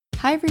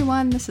Hi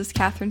everyone, this is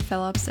Catherine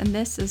Phillips, and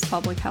this is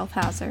Public Health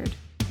Hazard.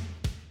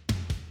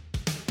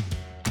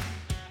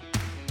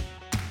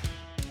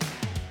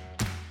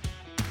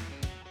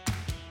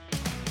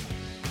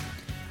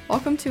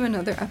 Welcome to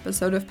another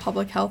episode of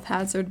Public Health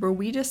Hazard, where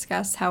we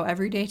discuss how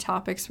everyday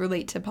topics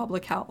relate to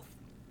public health.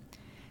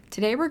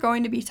 Today we're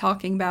going to be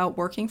talking about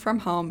working from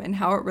home and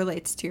how it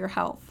relates to your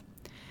health.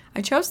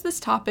 I chose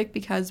this topic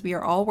because we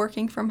are all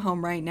working from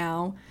home right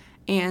now,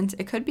 and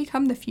it could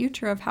become the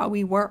future of how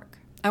we work.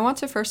 I want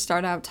to first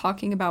start out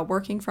talking about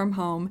working from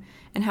home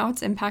and how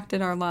it's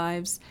impacted our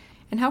lives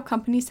and how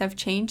companies have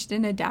changed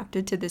and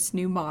adapted to this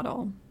new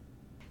model.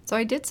 So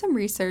I did some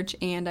research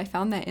and I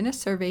found that in a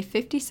survey,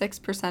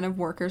 56% of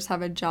workers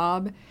have a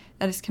job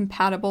that is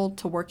compatible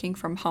to working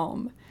from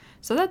home.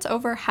 So that's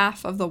over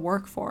half of the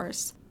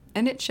workforce.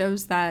 And it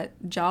shows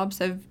that jobs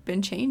have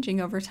been changing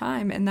over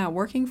time and that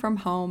working from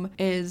home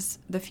is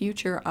the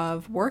future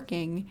of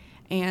working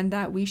and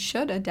that we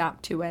should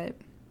adapt to it.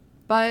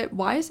 But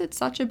why is it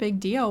such a big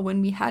deal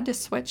when we had to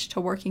switch to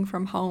working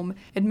from home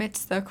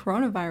amidst the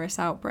coronavirus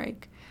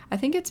outbreak? I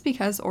think it's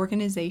because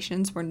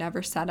organizations were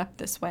never set up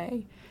this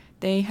way.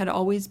 They had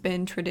always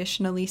been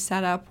traditionally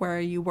set up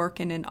where you work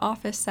in an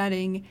office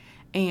setting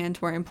and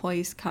where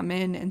employees come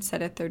in and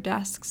sit at their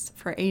desks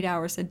for 8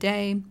 hours a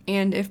day.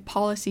 And if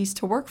policies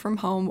to work from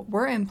home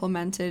were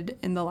implemented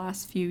in the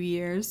last few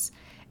years,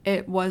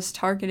 it was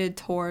targeted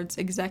towards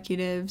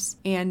executives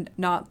and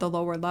not the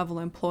lower level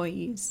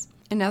employees.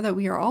 And now that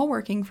we are all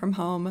working from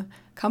home,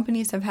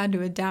 companies have had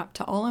to adapt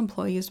to all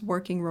employees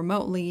working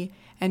remotely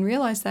and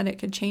realize that it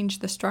could change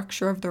the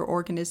structure of their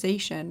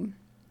organization.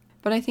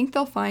 But I think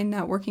they'll find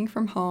that working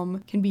from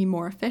home can be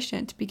more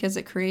efficient because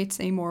it creates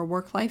a more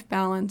work-life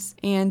balance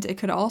and it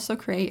could also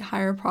create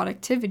higher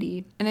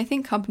productivity. And I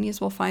think companies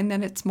will find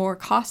that it's more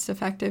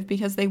cost-effective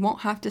because they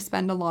won't have to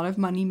spend a lot of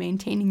money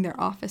maintaining their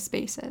office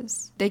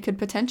spaces. They could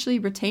potentially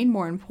retain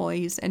more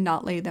employees and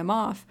not lay them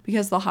off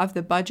because they'll have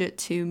the budget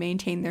to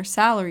maintain their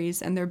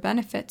salaries and their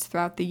benefits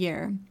throughout the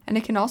year. And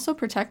it can also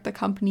protect the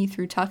company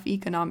through tough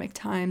economic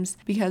times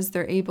because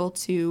they're able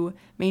to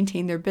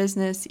maintain their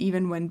business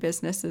even when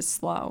business is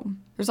slow.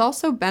 There's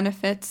also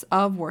benefits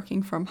of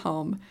working from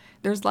home.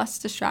 There's less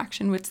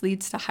distraction, which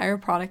leads to higher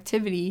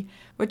productivity,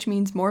 which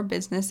means more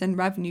business and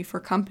revenue for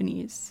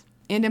companies.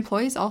 And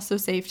employees also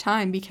save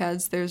time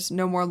because there's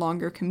no more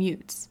longer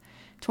commutes.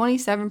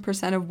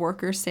 27% of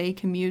workers say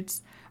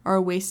commutes are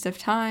a waste of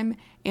time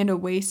and a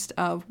waste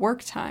of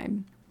work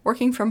time.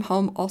 Working from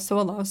home also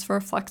allows for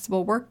a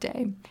flexible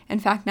workday. In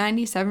fact,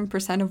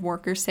 97% of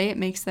workers say it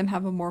makes them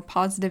have a more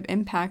positive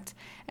impact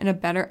and a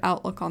better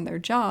outlook on their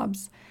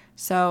jobs.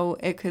 So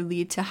it could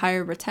lead to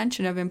higher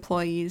retention of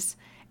employees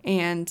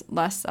and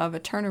less of a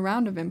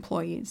turnaround of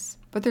employees.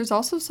 But there's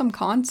also some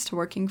cons to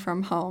working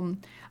from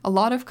home. A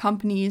lot of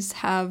companies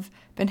have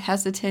been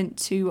hesitant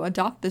to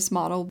adopt this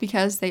model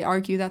because they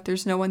argue that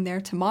there's no one there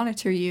to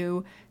monitor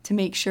you to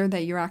make sure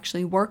that you're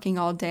actually working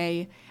all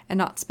day and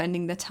not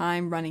spending the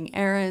time running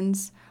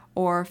errands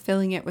or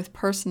filling it with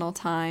personal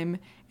time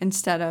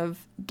instead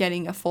of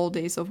getting a full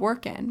days of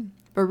work in.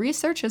 But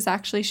research has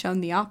actually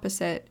shown the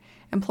opposite.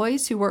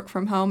 Employees who work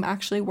from home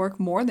actually work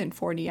more than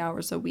 40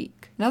 hours a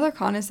week. Another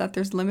con is that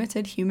there's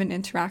limited human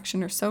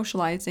interaction or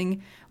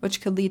socializing, which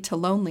could lead to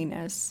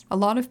loneliness. A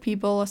lot of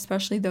people,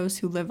 especially those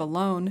who live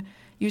alone,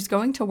 use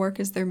going to work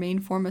as their main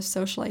form of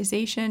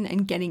socialization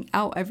and getting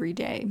out every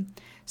day.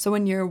 So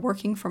when you're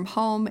working from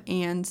home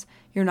and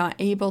you're not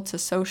able to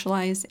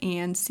socialize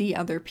and see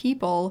other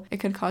people, it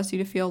could cause you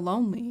to feel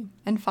lonely.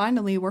 And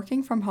finally,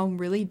 working from home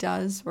really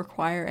does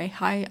require a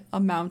high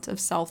amount of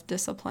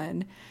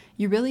self-discipline.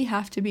 You really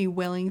have to be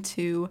willing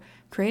to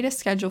create a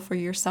schedule for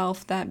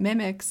yourself that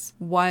mimics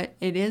what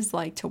it is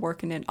like to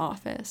work in an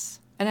office.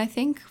 And I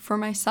think for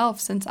myself,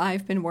 since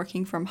I've been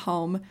working from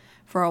home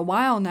for a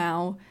while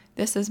now,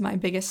 this is my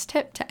biggest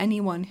tip to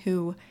anyone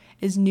who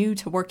is new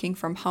to working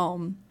from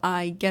home.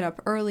 I get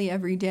up early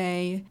every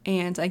day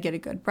and I get a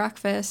good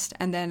breakfast,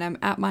 and then I'm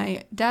at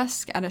my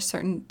desk at a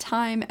certain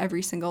time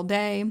every single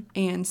day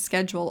and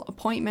schedule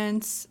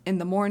appointments in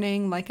the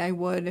morning like I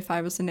would if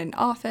I was in an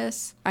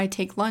office. I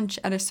take lunch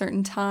at a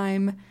certain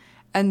time,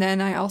 and then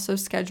I also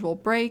schedule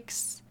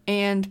breaks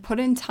and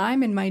put in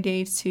time in my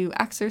day to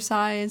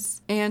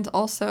exercise and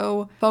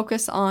also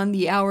focus on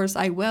the hours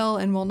I will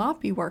and will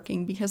not be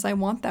working because I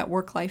want that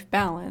work-life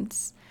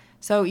balance.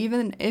 So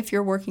even if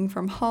you're working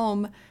from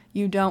home,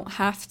 you don't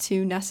have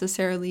to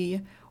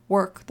necessarily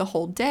work the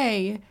whole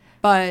day,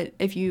 but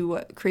if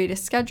you create a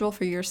schedule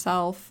for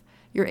yourself,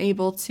 you're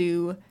able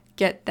to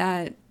get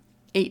that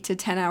 8 to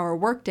 10 hour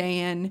workday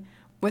in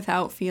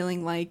without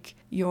feeling like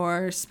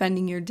you're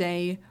spending your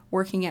day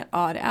working at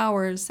odd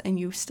hours, and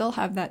you still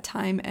have that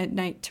time at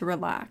night to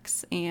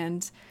relax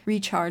and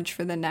recharge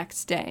for the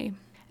next day.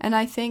 And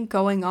I think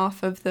going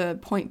off of the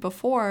point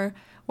before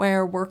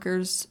where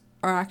workers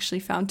are actually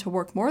found to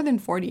work more than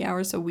 40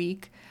 hours a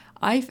week,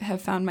 I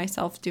have found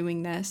myself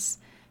doing this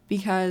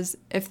because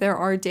if there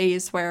are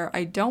days where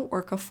I don't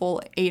work a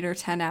full 8 or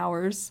 10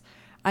 hours,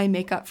 I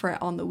make up for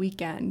it on the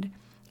weekend,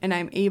 and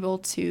I'm able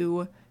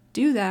to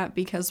do that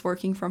because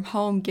working from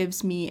home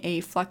gives me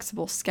a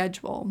flexible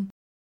schedule.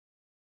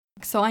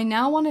 So I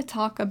now want to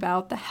talk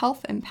about the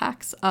health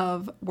impacts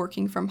of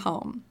working from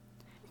home.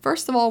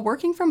 First of all,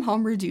 working from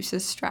home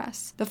reduces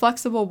stress. The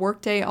flexible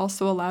workday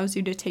also allows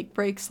you to take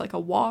breaks like a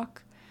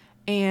walk,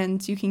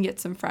 and you can get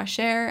some fresh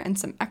air and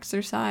some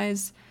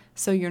exercise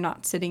so you're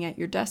not sitting at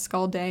your desk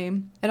all day.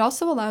 It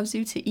also allows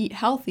you to eat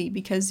healthy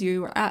because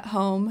you're at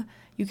home,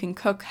 you can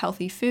cook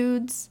healthy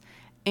foods,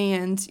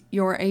 and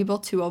you're able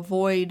to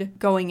avoid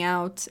going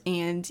out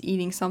and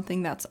eating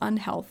something that's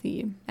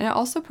unhealthy. And it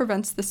also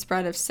prevents the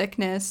spread of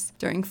sickness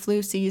during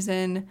flu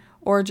season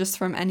or just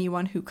from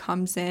anyone who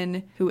comes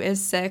in who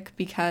is sick,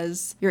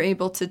 because you're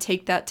able to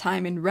take that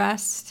time and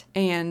rest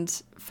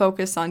and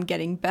focus on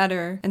getting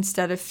better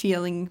instead of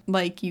feeling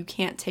like you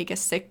can't take a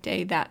sick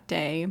day that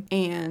day,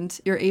 and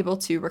you're able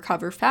to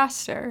recover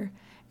faster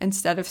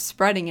instead of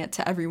spreading it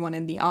to everyone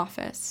in the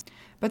office.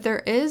 But there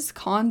is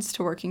cons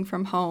to working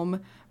from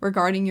home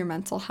regarding your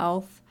mental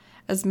health.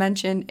 As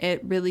mentioned,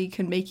 it really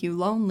could make you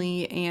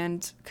lonely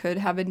and could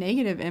have a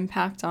negative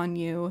impact on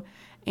you,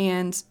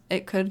 and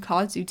it could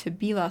cause you to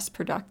be less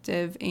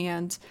productive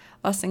and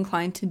less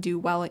inclined to do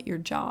well at your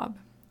job.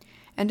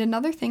 And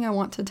another thing I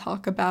want to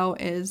talk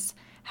about is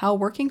how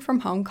working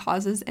from home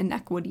causes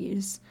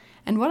inequities.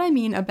 And what I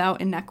mean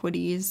about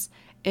inequities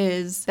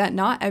is that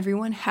not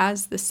everyone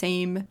has the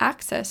same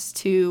access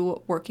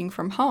to working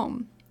from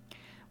home.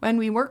 When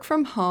we work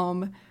from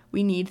home,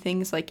 we need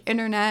things like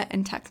internet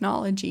and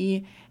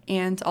technology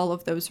and all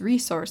of those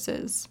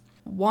resources.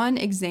 One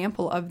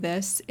example of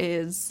this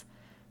is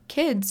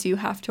kids who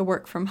have to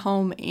work from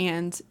home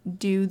and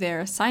do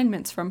their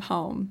assignments from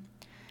home.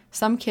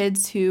 Some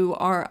kids who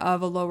are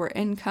of a lower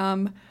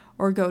income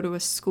or go to a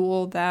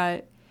school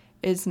that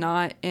is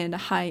not in a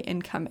high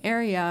income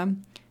area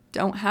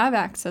don't have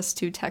access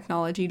to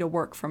technology to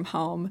work from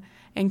home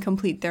and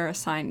complete their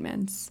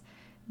assignments.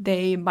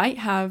 They might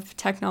have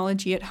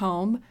technology at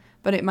home,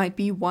 but it might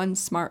be one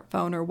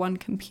smartphone or one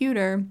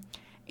computer,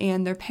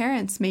 and their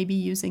parents may be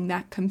using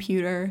that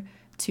computer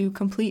to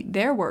complete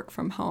their work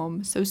from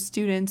home, so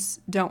students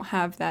don't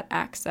have that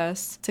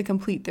access to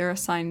complete their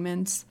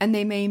assignments, and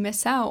they may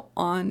miss out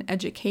on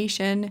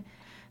education.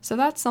 So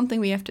that's something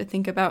we have to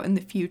think about in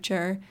the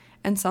future,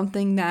 and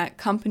something that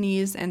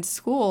companies and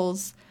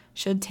schools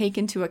should take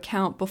into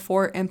account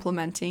before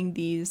implementing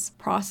these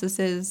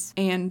processes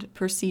and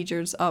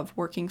procedures of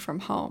working from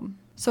home.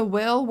 So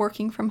will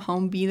working from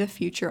home be the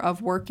future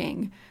of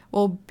working?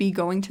 Will be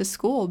going to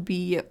school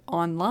be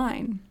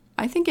online?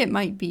 I think it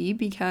might be,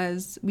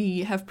 because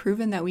we have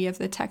proven that we have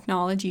the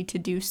technology to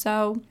do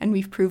so, and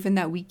we've proven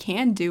that we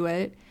can do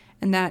it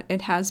and that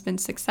it has been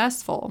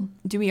successful.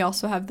 Do we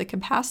also have the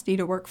capacity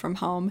to work from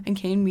home, and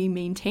can we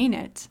maintain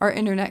it? Are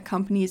internet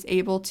companies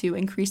able to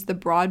increase the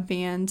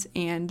broadband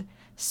and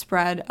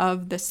spread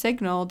of the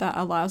signal that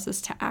allows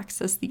us to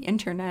access the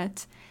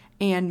internet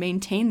and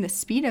maintain the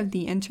speed of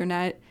the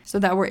internet so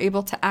that we're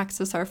able to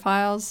access our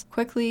files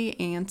quickly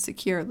and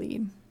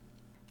securely?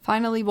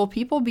 Finally, will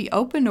people be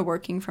open to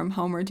working from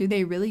home, or do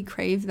they really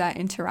crave that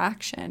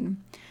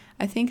interaction?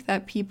 I think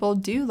that people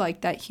do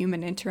like that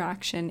human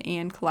interaction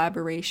and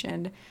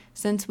collaboration.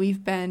 Since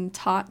we've been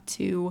taught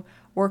to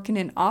work in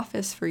an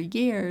office for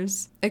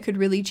years, it could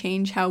really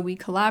change how we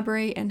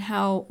collaborate and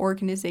how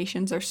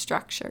organizations are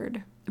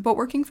structured. But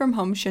working from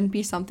home shouldn't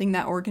be something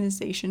that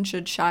organizations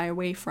should shy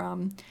away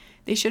from.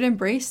 They should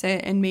embrace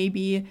it and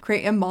maybe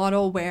create a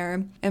model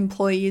where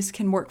employees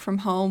can work from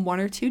home 1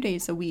 or 2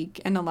 days a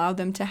week and allow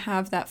them to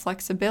have that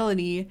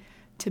flexibility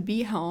to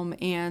be home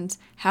and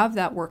have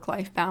that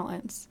work-life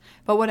balance.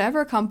 But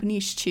whatever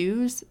companies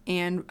choose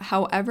and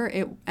however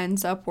it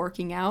ends up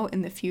working out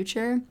in the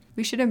future,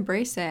 we should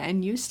embrace it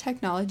and use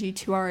technology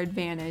to our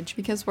advantage,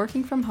 because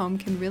working from home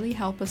can really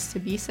help us to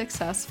be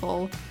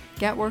successful,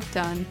 get work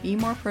done, be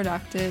more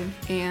productive,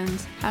 and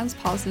has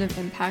positive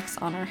impacts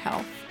on our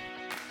health.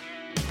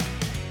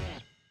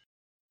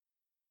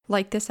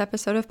 Like this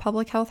episode of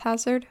Public Health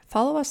Hazard?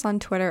 Follow us on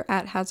Twitter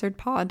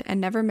 @HazardPod and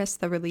never miss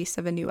the release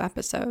of a new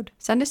episode.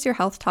 Send us your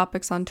health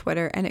topics on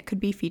Twitter and it could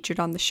be featured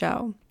on the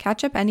show.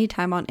 Catch up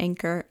anytime on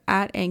Anchor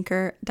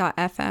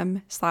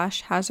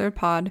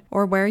 @anchor.fm/HazardPod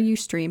or where you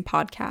stream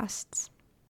podcasts.